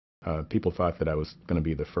People thought that I was going to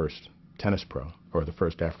be the first tennis pro or the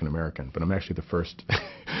first African American, but I'm actually the first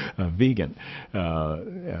vegan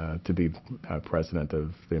to be president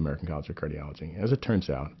of the American College of Cardiology. As it turns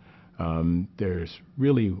out, there's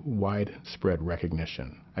really widespread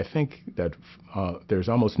recognition. I think that there's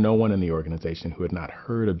almost no one in the organization who had not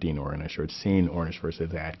heard of Dean Ornish or had seen Ornish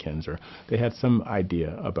versus Atkins, or they had some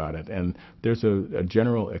idea about it. And there's a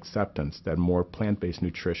general acceptance that more plant-based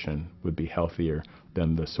nutrition would be healthier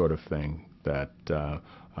than the sort of thing that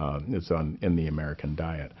is in the American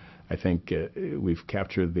diet. I think we've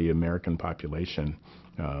captured the American population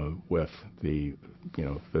with the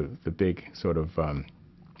big sort of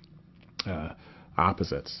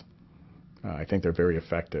opposites. I think they're very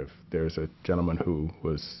effective. There's a gentleman who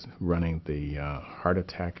was running the Heart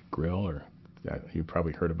Attack Grill, or you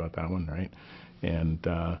probably heard about that one, right?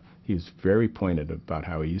 And he's very pointed about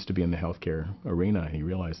how he used to be in the healthcare arena, and he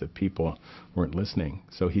realized that people weren't listening.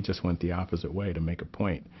 So he just went the opposite way to make a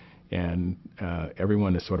point. And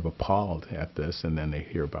everyone is sort of appalled at this, and then they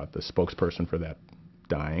hear about the spokesperson for that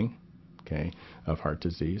dying, okay, of heart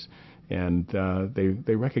disease. And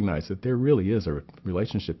they recognize that there really is a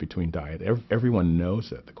relationship between diet. Everyone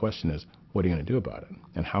knows it. The question is, what are you going to do about it?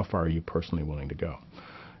 And how far are you personally willing to go?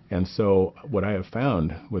 And so what I have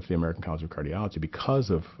found with the American College of Cardiology, because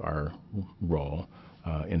of our role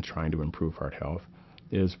in trying to improve heart health,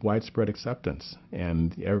 is widespread acceptance.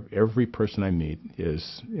 And every person I meet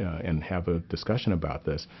is, and have a discussion about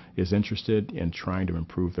this, is interested in trying to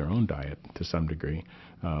improve their own diet to some degree.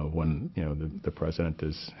 When the president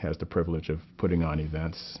has the privilege of putting on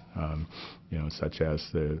events, such as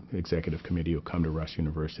the executive committee will come to Rush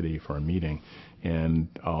University for a meeting, and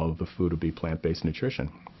all of the food will be plant-based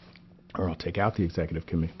nutrition. Or I'll take out the executive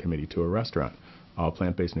committee to a restaurant, all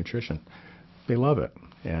plant-based nutrition. They love it,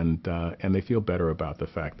 and they feel better about the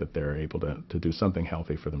fact that they're able to do something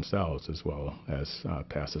healthy for themselves as well as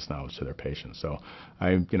pass this knowledge to their patients. So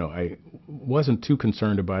I wasn't too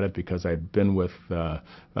concerned about it because I'd been with the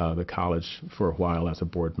college for a while as a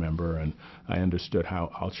board member, and I understood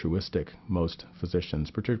how altruistic most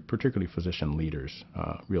physicians, particularly physician leaders,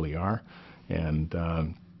 really are, and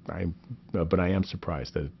but I am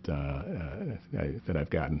surprised that I've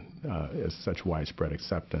gotten such widespread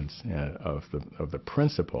acceptance of the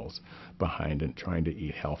principles behind it, trying to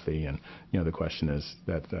eat healthy. And the question is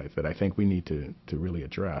that I think we need to really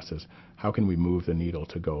address is how can we move the needle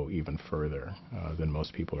to go even further than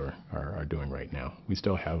most people are doing right now. We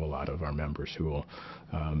still have a lot of our members who will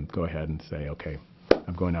go ahead and say, okay,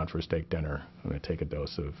 I'm going out for a steak dinner. I'm going to take a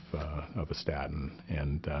dose of a statin,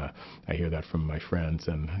 and I hear that from my friends,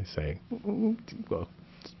 and I say, well,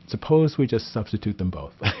 suppose we just substitute them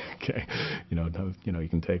both. Okay, you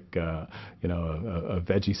can take a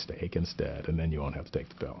veggie steak instead, and then you won't have to take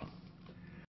the pill.